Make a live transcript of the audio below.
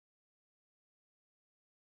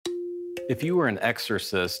If you were an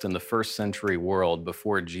exorcist in the first century world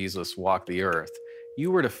before Jesus walked the earth, you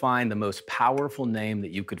were to find the most powerful name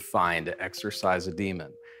that you could find to exorcise a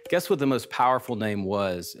demon. Guess what the most powerful name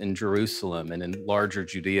was in Jerusalem and in larger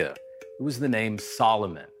Judea? It was the name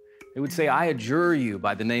Solomon. They would say, "I adjure you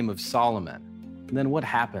by the name of Solomon." And then what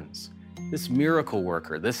happens? This miracle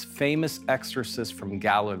worker, this famous exorcist from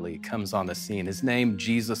Galilee comes on the scene. His name,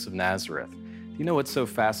 Jesus of Nazareth. Do you know what's so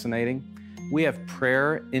fascinating? We have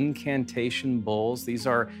prayer incantation bowls. These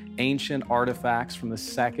are ancient artifacts from the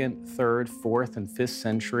 2nd, 3rd, 4th, and 5th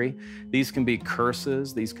century. These can be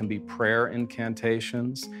curses. These can be prayer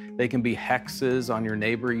incantations. They can be hexes on your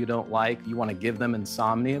neighbor you don't like. You want to give them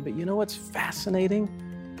insomnia. But you know what's fascinating?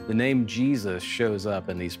 The name Jesus shows up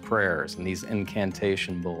in these prayers and these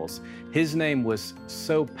incantation bowls. His name was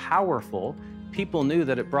so powerful, people knew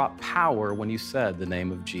that it brought power when you said the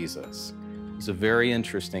name of Jesus. It's a very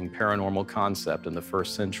interesting paranormal concept in the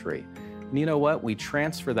first century. And you know what? We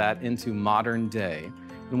transfer that into modern day,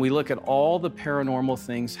 and we look at all the paranormal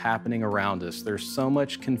things happening around us. There's so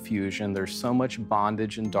much confusion, there's so much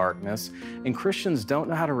bondage and darkness, and Christians don't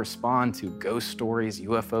know how to respond to ghost stories,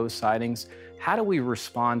 UFO sightings. How do we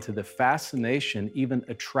respond to the fascination, even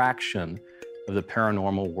attraction, of the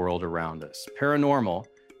paranormal world around us? Paranormal,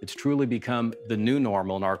 it's truly become the new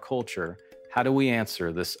normal in our culture. How do we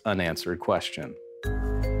answer this unanswered question?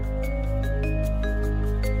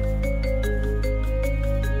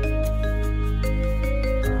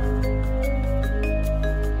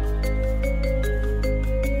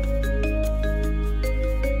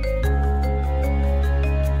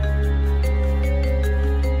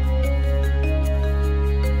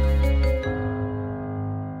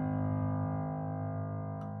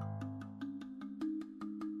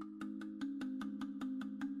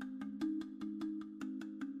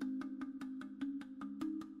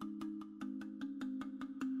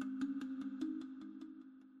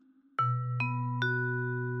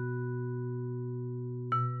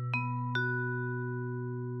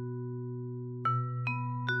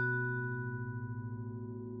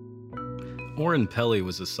 Orrin Pelly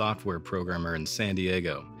was a software programmer in San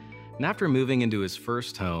Diego, and after moving into his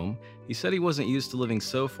first home, he said he wasn't used to living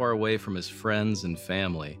so far away from his friends and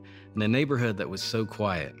family in a neighborhood that was so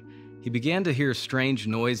quiet. He began to hear strange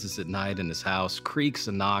noises at night in his house, creaks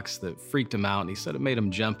and knocks that freaked him out, and he said it made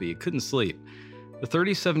him jumpy. He couldn't sleep. The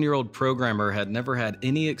 37-year-old programmer had never had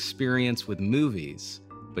any experience with movies,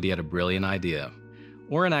 but he had a brilliant idea.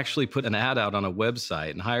 Orrin actually put an ad out on a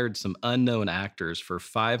website and hired some unknown actors for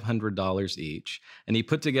 $500 each, and he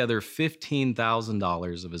put together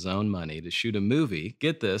 $15,000 of his own money to shoot a movie,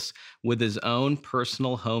 get this, with his own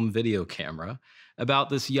personal home video camera, about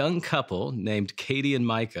this young couple named Katie and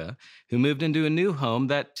Micah who moved into a new home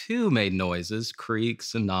that too made noises,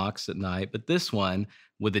 creaks and knocks at night, but this one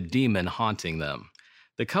with a demon haunting them.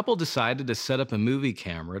 The couple decided to set up a movie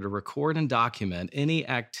camera to record and document any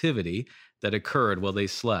activity that occurred while they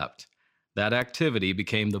slept. That activity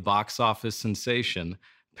became the box office sensation,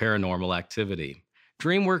 Paranormal Activity.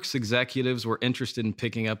 DreamWorks executives were interested in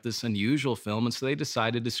picking up this unusual film, and so they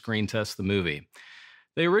decided to screen test the movie.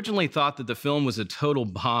 They originally thought that the film was a total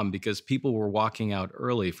bomb because people were walking out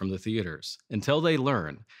early from the theaters, until they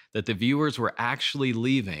learned that the viewers were actually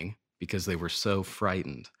leaving because they were so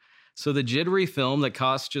frightened. So the jittery film that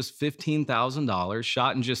cost just $15,000,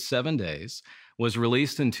 shot in just 7 days, was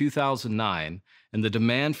released in 2009, and the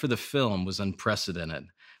demand for the film was unprecedented.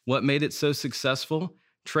 What made it so successful?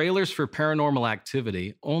 Trailers for Paranormal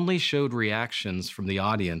Activity only showed reactions from the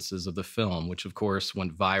audiences of the film, which of course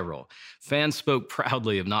went viral. Fans spoke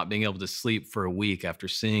proudly of not being able to sleep for a week after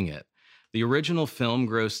seeing it. The original film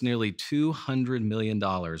grossed nearly $200 million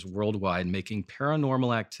worldwide, making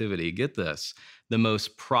Paranormal Activity, get this, the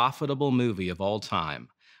most profitable movie of all time,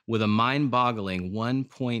 with a mind-boggling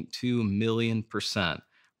 1.2 million%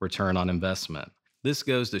 return on investment. This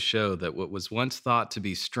goes to show that what was once thought to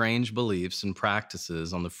be strange beliefs and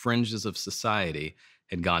practices on the fringes of society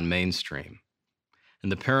had gone mainstream.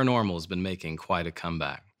 And the paranormal has been making quite a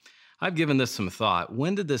comeback. I've given this some thought.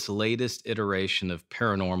 When did this latest iteration of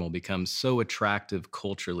paranormal become so attractive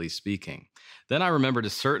culturally speaking? Then I remembered a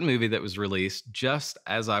certain movie that was released just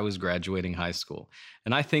as I was graduating high school.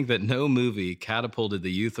 And I think that no movie catapulted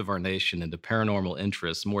the youth of our nation into paranormal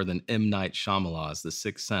interests more than M. Night Shyamalan's The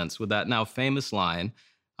Sixth Sense, with that now famous line,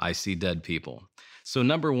 "I see dead people." So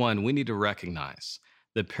number one, we need to recognize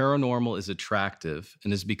that paranormal is attractive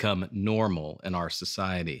and has become normal in our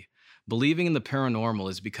society. Believing in the paranormal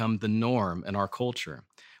has become the norm in our culture.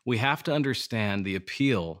 We have to understand the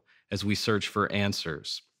appeal as we search for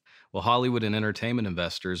answers. Well, Hollywood and entertainment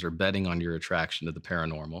investors are betting on your attraction to the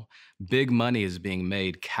paranormal. Big money is being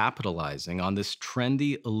made capitalizing on this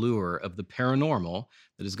trendy allure of the paranormal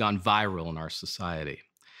that has gone viral in our society.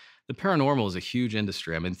 The paranormal is a huge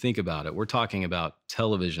industry. I mean, think about it. We're talking about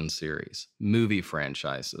television series, movie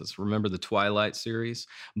franchises. Remember the Twilight series?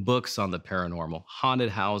 Books on the paranormal,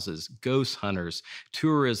 haunted houses, ghost hunters,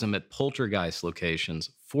 tourism at poltergeist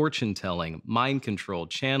locations, fortune telling, mind control,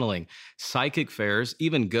 channeling, psychic fairs,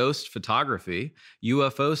 even ghost photography,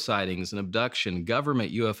 UFO sightings and abduction,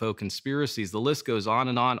 government UFO conspiracies. The list goes on,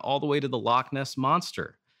 all the way to the Loch Ness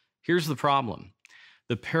Monster. Here's the problem: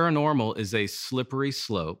 the paranormal is a slippery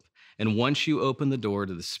slope, and once you open the door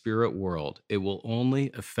to the spirit world, it will only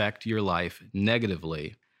affect your life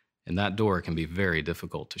negatively, and that door can be very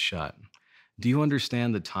difficult to shut. Do you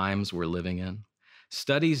understand the times we're living in?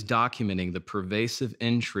 Studies documenting the pervasive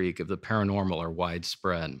intrigue of the paranormal are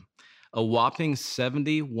widespread. A whopping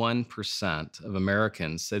 71% of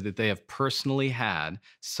Americans say that they have personally had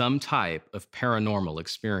some type of paranormal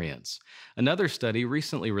experience. Another study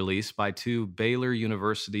recently released by two Baylor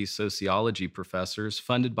University sociology professors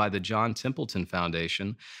funded by the John Templeton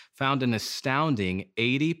Foundation found an astounding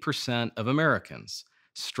 80% of Americans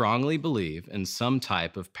strongly believe in some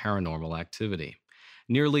type of paranormal activity.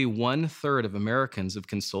 Nearly one-third of Americans have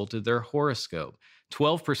consulted their horoscope.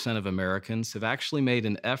 12% of Americans have actually made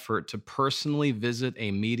an effort to personally visit a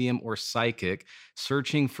medium or psychic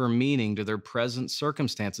searching for meaning to their present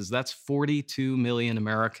circumstances. That's 42 million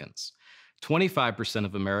Americans. 25%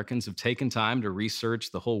 of Americans have taken time to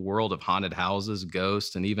research the whole world of haunted houses,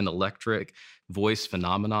 ghosts, and even electric voice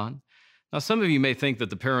phenomenon. Now, some of you may think that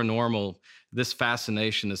the paranormal, this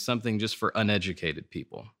fascination, is something just for uneducated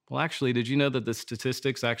people. Well, actually, did you know that the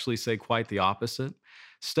statistics actually say quite the opposite?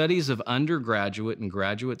 Studies of undergraduate and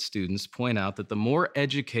graduate students point out that the more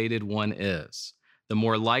educated one is, the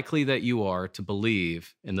more likely that you are to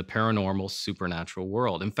believe in the paranormal supernatural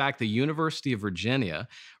world. In fact, the University of Virginia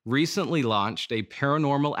recently launched a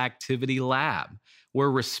paranormal activity lab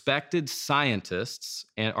where respected scientists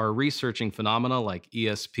are researching phenomena like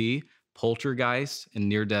ESP, poltergeists, and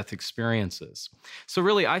near-death experiences. So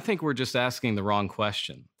really, I think we're just asking the wrong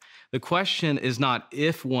question. The question is not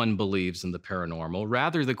if one believes in the paranormal.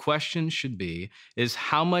 Rather, the question should be, is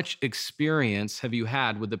how much experience have you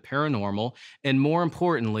had with the paranormal? And more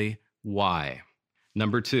importantly, why?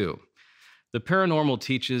 Number two, the paranormal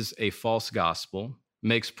teaches a false gospel,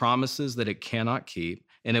 makes promises that it cannot keep,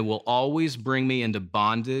 and it will always bring me into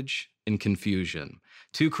bondage and confusion.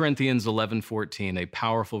 2 Corinthians 11:14, a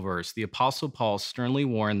powerful verse. The Apostle Paul sternly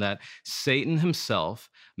warned that Satan himself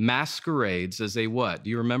masquerades as a what? Do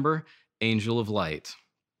you remember? Angel of light.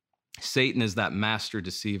 Satan is that master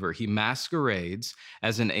deceiver. He masquerades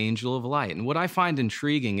as an angel of light. And what I find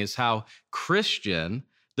intriguing is how Christian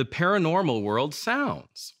the paranormal world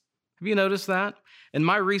sounds. Have you noticed that? In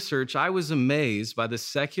my research, I was amazed by the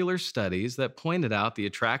secular studies that pointed out the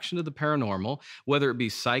attraction to the paranormal, whether it be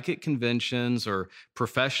psychic conventions or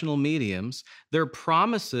professional mediums. Their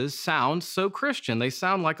promises sound so Christian. They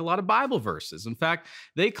sound like a lot of Bible verses. In fact,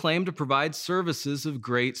 they claim to provide services of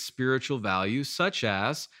great spiritual value, such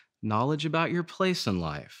as knowledge about your place in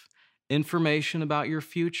life, information about your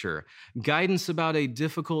future, guidance about a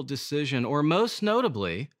difficult decision, or most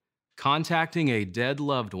notably, contacting a dead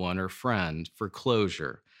loved one or friend for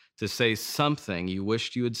closure to say something you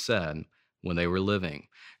wished you had said when they were living.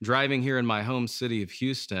 Driving here in my home city of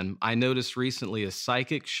Houston, I noticed recently a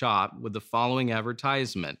psychic shop with the following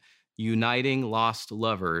advertisement: uniting lost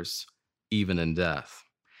lovers, even in death.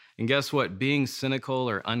 And guess what? Being cynical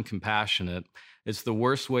or uncompassionate is the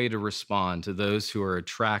worst way to respond to those who are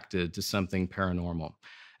attracted to something paranormal.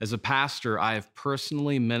 As a pastor, I have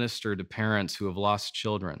personally ministered to parents who have lost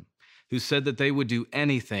children, who said that they would do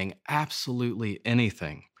anything, absolutely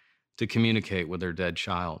anything, to communicate with their dead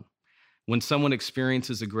child. When someone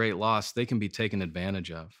experiences a great loss, they can be taken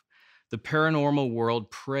advantage of. The paranormal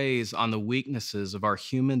world preys on the weaknesses of our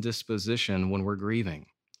human disposition when we're grieving.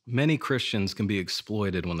 Many Christians can be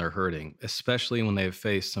exploited when they're hurting, especially when they have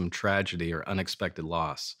faced some tragedy or unexpected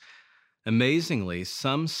loss. Amazingly,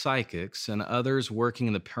 some psychics and others working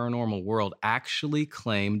in the paranormal world actually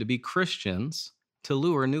claim to be Christians to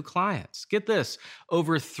lure new clients. Get this,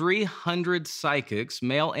 over 300 psychics,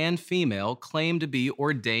 male and female, claim to be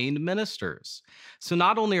ordained ministers. So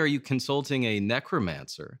not only are you consulting a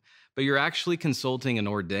necromancer, but you're actually consulting an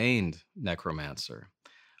ordained necromancer.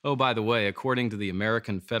 Oh, by the way, according to the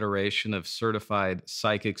American Federation of Certified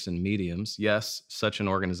Psychics and Mediums, yes, such an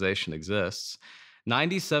organization exists,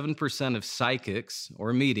 97% of psychics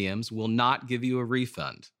or mediums will not give you a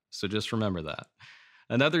refund. So just remember that.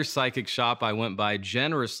 Another psychic shop I went by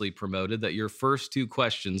generously promoted that your first two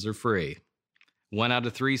questions are free. 1 out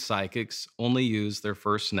of 3 psychics only use their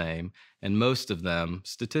first name, and most of them,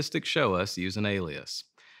 statistics show us, use an alias.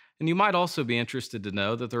 And you might also be interested to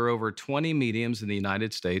know that there are over 20 mediums in the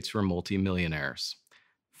United States who are multimillionaires.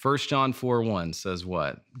 1 John 4:1 says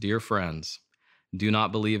what? Dear friends, do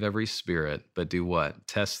not believe every spirit, but do what?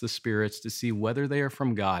 Test the spirits to see whether they are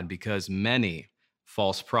from God, because many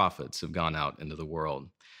false prophets have gone out into the world.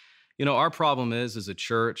 Our problem is, as a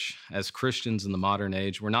church, as Christians in the modern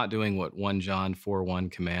age, we're not doing what 1 John 4:1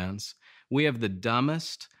 commands. We have the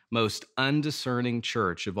dumbest, most undiscerning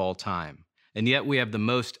church of all time. And yet we have the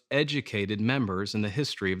most educated members in the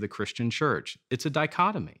history of the Christian church. It's a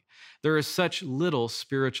dichotomy. There is such little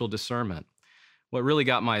spiritual discernment. What really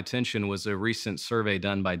got my attention was a recent survey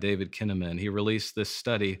done by David Kinnaman. He released this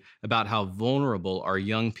study about how vulnerable our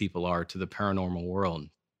young people are to the paranormal world.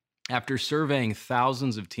 After surveying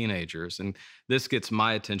thousands of teenagers, and this gets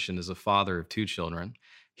my attention as a father of 2 children,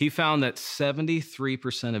 he found that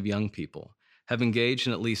 73% of young people have engaged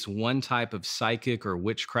in at least one type of psychic or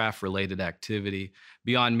witchcraft-related activity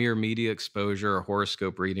beyond mere media exposure or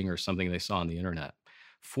horoscope reading or something they saw on the internet.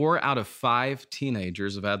 4 out of 5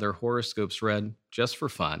 teenagers have had their horoscopes read just for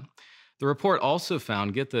fun. The report also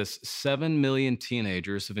found, get this, 7 million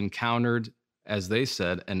teenagers have encountered, as they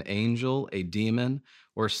said, an angel, a demon,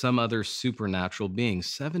 or some other supernatural being.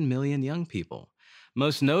 7 million young people.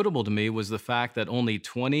 Most notable to me was the fact that only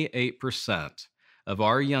 28% of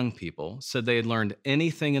our young people said they had learned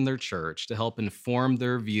anything in their church to help inform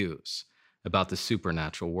their views about the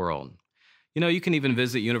supernatural world. You can even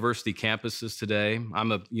visit university campuses today.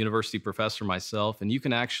 I'm a university professor myself, and you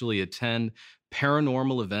can actually attend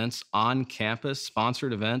paranormal events on campus,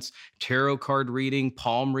 sponsored events, tarot card reading,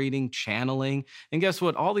 palm reading, channeling. And guess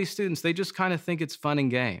what? All these students, they just kind of think it's fun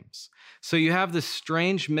and games. So you have this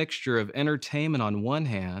strange mixture of entertainment on one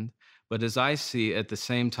hand, but as I see at the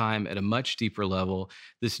same time, at a much deeper level,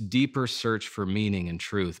 this deeper search for meaning and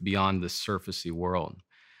truth beyond the surfacey world.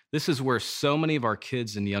 This is where so many of our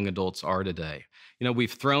kids and young adults are today.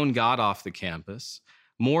 We've thrown God off the campus.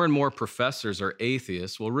 More and more professors are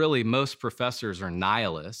atheists. Well, really, most professors are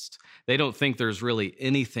nihilists. They don't think there's really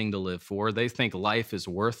anything to live for. They think life is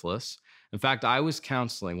worthless. In fact, I was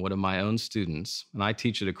counseling one of my own students, and I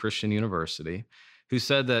teach at a Christian university, who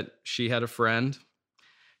said that she had a friend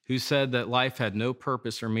who said that life had no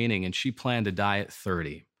purpose or meaning, and she planned to die at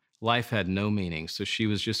 30. Life had no meaning, so she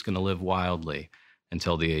was just going to live wildly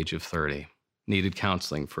until the age of 30. Needed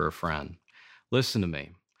counseling for a friend. Listen to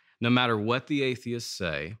me. No matter what the atheists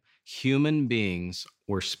say, human beings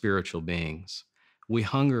or spiritual beings, we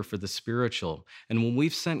hunger for the spiritual. And when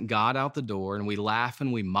we've sent God out the door and we laugh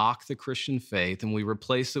and we mock the Christian faith and we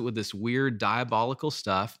replace it with this weird diabolical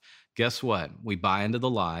stuff, guess what? We buy into the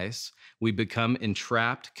lies, we become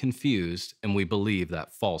entrapped, confused, and we believe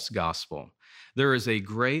that false gospel. There is a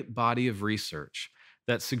great body of research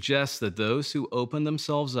that suggests that those who open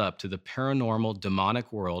themselves up to the paranormal,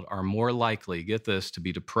 demonic world are more likely, get this, to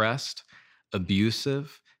be depressed,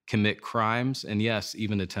 abusive, commit crimes, and yes,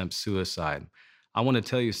 even attempt suicide. I want to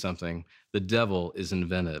tell you something. The devil is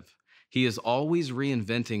inventive. He is always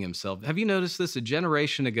reinventing himself. Have you noticed this? A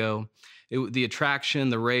generation ago, the attraction,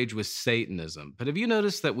 the rage was Satanism. But have you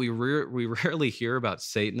noticed that we rarely hear about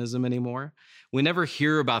Satanism anymore? We never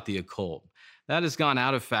hear about the occult. That has gone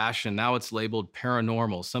out of fashion. Now it's labeled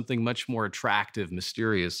paranormal, something much more attractive,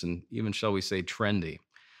 mysterious, and even, shall we say, trendy.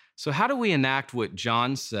 So how do we enact what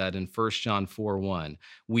John said in 1 John 4:1?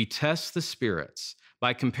 We test the spirits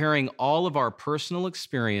by comparing all of our personal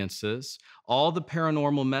experiences, all the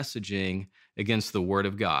paranormal messaging against the Word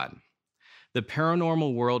of God. The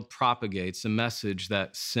paranormal world propagates a message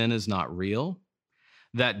that sin is not real,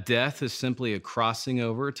 that death is simply a crossing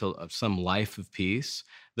over to some life of peace.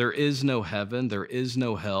 There is no heaven, there is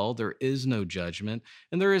no hell, there is no judgment,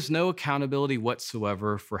 and there is no accountability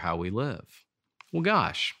whatsoever for how we live. Well,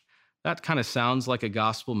 gosh, that kind of sounds like a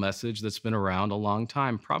gospel message that's been around a long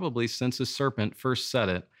time, probably since a serpent first said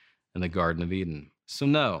it in the Garden of Eden. So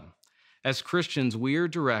no, as Christians, we are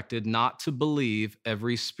directed not to believe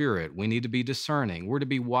every spirit. We need to be discerning. We're to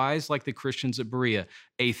be wise like the Christians at Berea,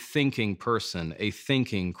 a thinking person, a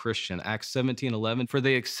thinking Christian. Acts 17:11, for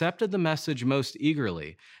they accepted the message most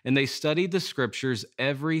eagerly, and they studied the scriptures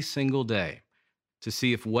every single day to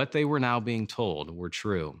see if what they were now being told were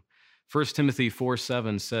true. 1 Timothy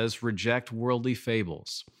 4:7 says, reject worldly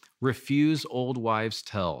fables. Refuse old wives'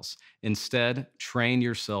 tales. Instead, train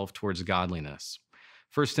yourself towards godliness.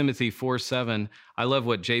 1 Timothy 4:7, I love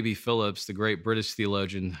what J.B. Phillips, the great British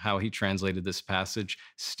theologian, how he translated this passage.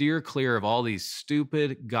 Steer clear of all these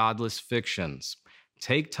stupid, godless fictions.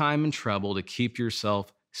 Take time and trouble to keep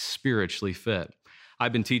yourself spiritually fit.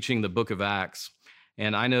 I've been teaching the book of Acts,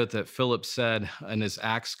 and I note that Philip said in his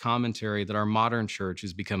Acts commentary that our modern church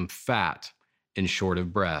has become fat and short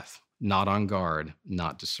of breath, not on guard,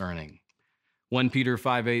 not discerning. 1 Peter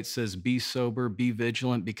 5:8 says, "Be sober, be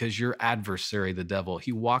vigilant, because your adversary, the devil,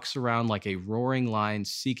 he walks around like a roaring lion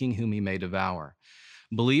seeking whom he may devour."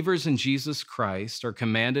 Believers in Jesus Christ are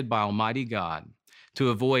commanded by Almighty God to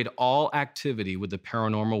avoid all activity with the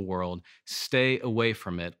paranormal world, stay away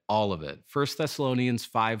from it, all of it. 1 Thessalonians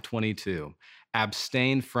 5:22,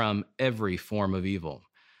 abstain from every form of evil.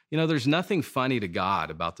 You know, there's nothing funny to God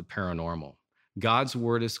about the paranormal. God's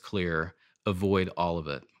word is clear, avoid all of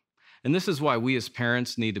it. And this is why we as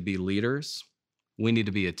parents need to be leaders. We need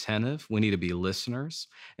to be attentive. We need to be listeners.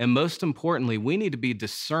 And most importantly, we need to be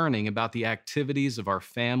discerning about the activities of our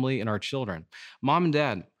family and our children. Mom and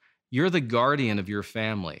dad, you're the guardian of your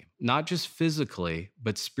family, not just physically,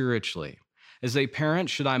 but spiritually. As a parent,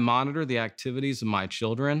 should I monitor the activities of my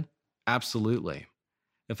children? Absolutely.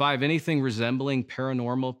 If I have anything resembling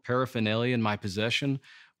paranormal paraphernalia in my possession,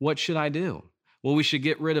 what should I do? Well, we should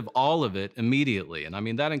get rid of all of it immediately. And I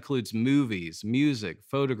mean, that includes movies, music,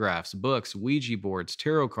 photographs, books, Ouija boards,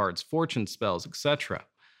 tarot cards, fortune spells, etc.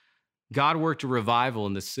 God worked a revival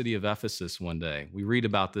in the city of Ephesus one day. We read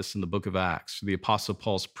about this in the book of Acts, the Apostle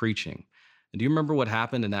Paul's preaching. And do you remember what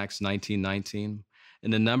happened in Acts 19:19?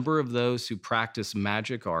 And a number of those who practiced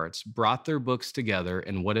magic arts brought their books together,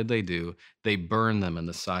 and what did they do? They burned them in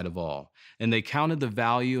the sight of all. And they counted the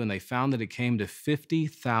value, and they found that it came to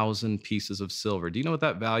 50,000 pieces of silver. Do you know what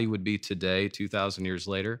that value would be today, 2,000 years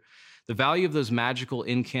later? The value of those magical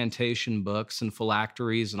incantation books and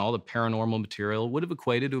phylacteries and all the paranormal material would have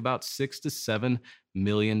equated to about $6 to $7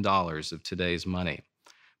 million of today's money.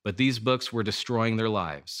 But these books were destroying their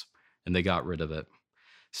lives, and they got rid of it.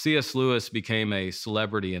 C.S. Lewis became a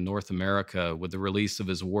celebrity in North America with the release of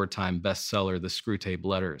his wartime bestseller, The Screwtape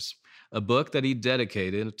Letters, a book that he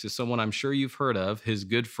dedicated to someone I'm sure you've heard of, his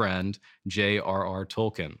good friend, J.R.R.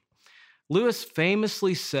 Tolkien. Lewis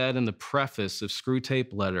famously said in the preface of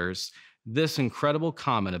Screwtape Letters this incredible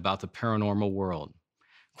comment about the paranormal world.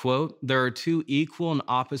 Quote, "There are two equal and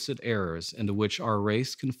opposite errors into which our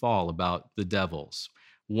race can fall about the devils.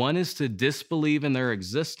 One is to disbelieve in their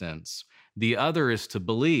existence. The other is to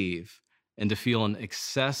believe and to feel an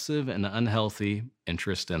excessive and unhealthy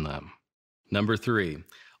interest in them." Number 3,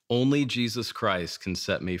 only Jesus Christ can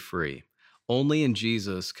set me free. Only in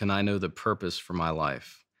Jesus can I know the purpose for my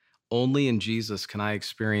life. Only in Jesus can I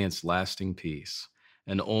experience lasting peace.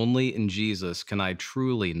 And only in Jesus can I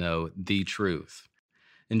truly know the truth.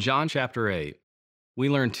 In John chapter 8, we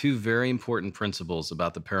learn two very important principles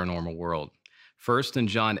about the paranormal world. First, in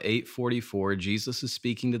John 8:44, Jesus is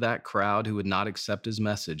speaking to that crowd who would not accept his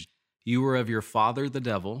message. "You are of your father, the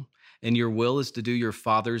devil, and your will is to do your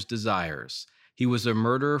father's desires. He was a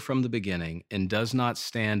murderer from the beginning and does not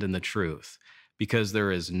stand in the truth, because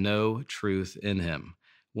there is no truth in him.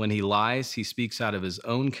 When he lies, he speaks out of his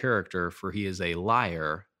own character, for he is a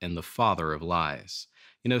liar and the father of lies."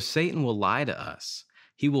 You know, Satan will lie to us.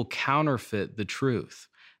 He will counterfeit the truth,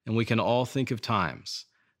 and we can all think of times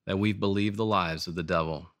that we've believed the lies of the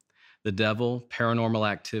devil. The devil, paranormal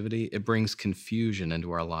activity, it brings confusion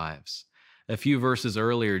into our lives. A few verses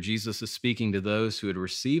earlier, Jesus is speaking to those who had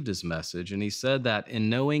received his message, and he said that in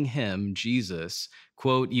knowing him, Jesus,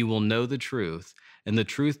 quote, "You will know the truth," and the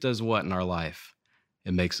truth does what in our life?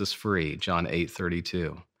 It makes us free, John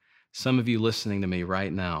 8:32. Some of you listening to me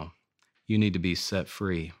right now, you need to be set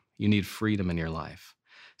free. You need freedom in your life.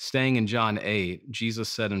 Staying in John 8, Jesus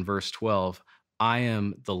said in verse 12, "I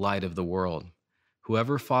am the light of the world.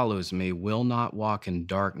 Whoever follows me will not walk in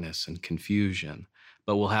darkness and confusion,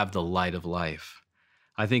 but will have the light of life."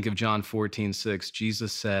 I think of John 14:6.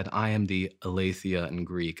 Jesus said, "I am the aletheia in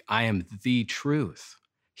Greek. I am the truth."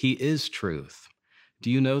 He is truth. Do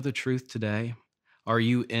you know the truth today? Are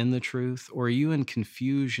you in the truth, or are you in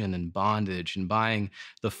confusion and bondage and buying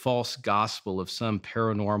the false gospel of some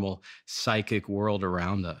paranormal psychic world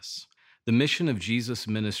around us? The mission of Jesus'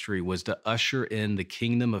 ministry was to usher in the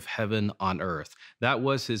kingdom of heaven on earth. That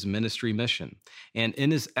was his ministry mission. And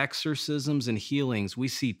in his exorcisms and healings, we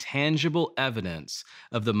see tangible evidence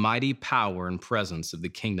of the mighty power and presence of the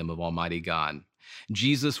kingdom of Almighty God.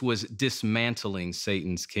 Jesus was dismantling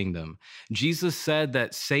Satan's kingdom. Jesus said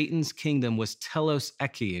that Satan's kingdom was telos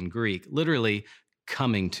eki in Greek, literally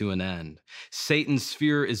coming to an end. Satan's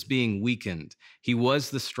sphere is being weakened. He was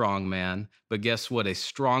the strong man, but guess what? A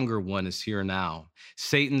stronger one is here now.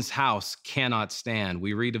 Satan's house cannot stand.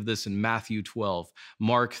 We read of this in Matthew 12,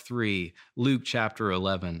 Mark 3, Luke chapter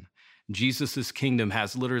 11. Jesus' kingdom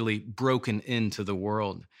has literally broken into the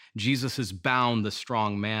world. Jesus has bound the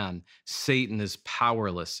strong man. Satan is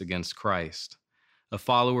powerless against Christ. A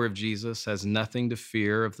follower of Jesus has nothing to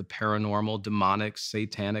fear of the paranormal, demonic,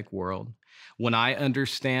 satanic world. When I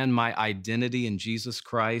understand my identity in Jesus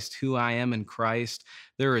Christ, who I am in Christ,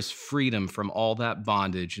 there is freedom from all that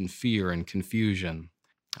bondage and fear and confusion.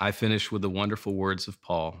 I finish with the wonderful words of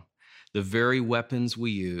Paul. The very weapons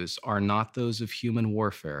we use are not those of human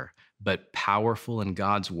warfare, but powerful in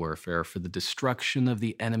God's warfare for the destruction of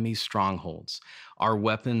the enemy's strongholds. Our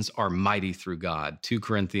weapons are mighty through God. 2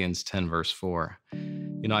 Corinthians 10, verse 4.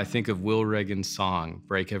 I think of Will Reagan's song,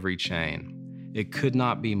 Break Every Chain. It could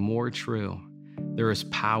not be more true. There is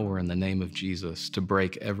power in the name of Jesus to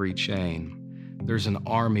break every chain. There's an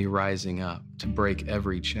army rising up to break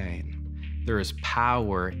every chain. There is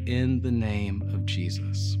power in the name of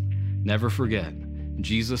Jesus. Never forget,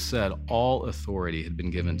 Jesus said all authority had been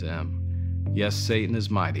given to him. Yes, Satan is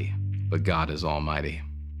mighty, but God is almighty.